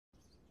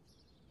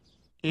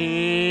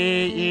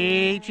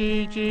E,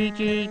 G, G,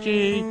 G,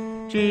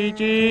 G, G,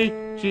 G,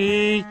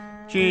 G,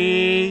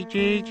 G,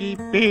 G, G,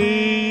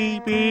 B,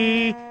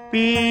 B,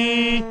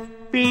 B,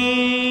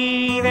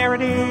 B, there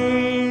it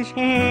is.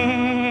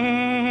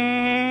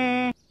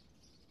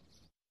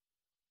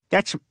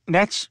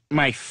 That's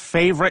my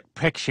favorite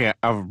picture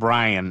of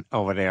Brian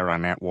over there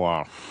on that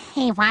wall.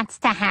 He wants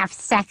to have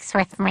sex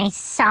with me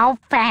so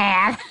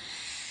bad.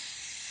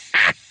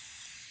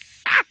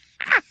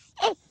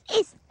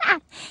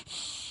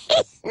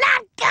 He's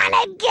not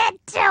gonna get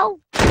to.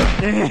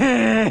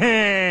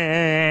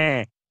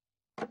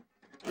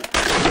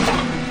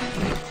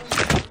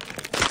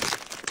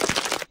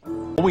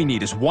 All we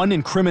need is one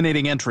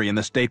incriminating entry in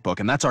this date book,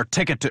 and that's our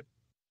ticket to...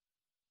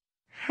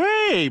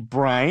 Hey,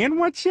 Brian,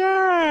 what's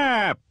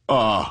up?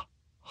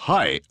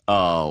 Hi,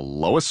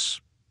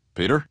 Lois?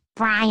 Peter?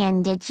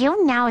 Brian, did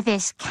you know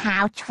this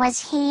couch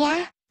was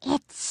here?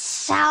 It's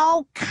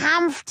so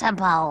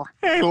comfortable.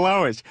 Hey,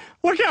 Lois,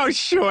 look how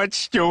short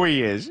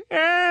Stewie is.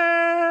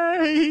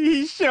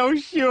 He's so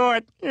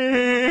short.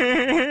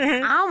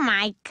 Oh,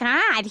 my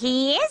God,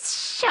 he is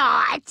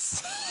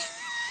short.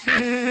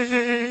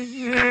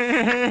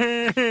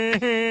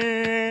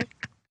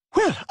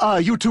 Well,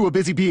 you two are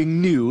busy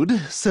being nude,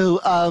 so,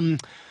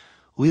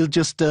 we'll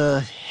just,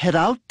 head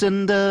out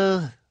and,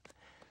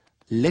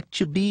 let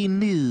you be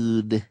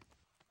nude.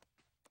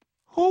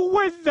 Who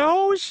were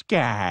those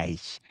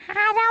guys? I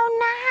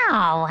don't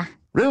know.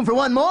 Room for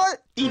one more?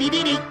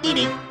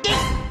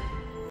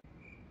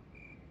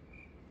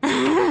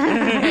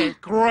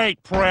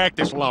 Great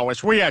practice,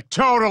 Lois. We are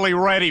totally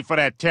ready for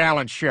that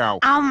talent show.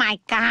 Oh, my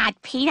God,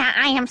 Peter,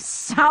 I am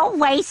so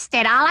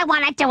wasted. All I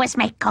want to do is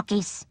make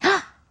cookies.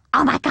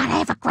 Oh, my God, I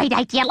have a great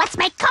idea. Let's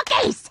make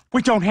cookies.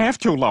 We don't have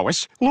to,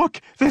 Lois. Look,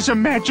 there's a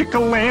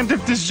magical land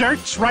of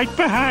desserts right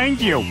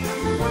behind you.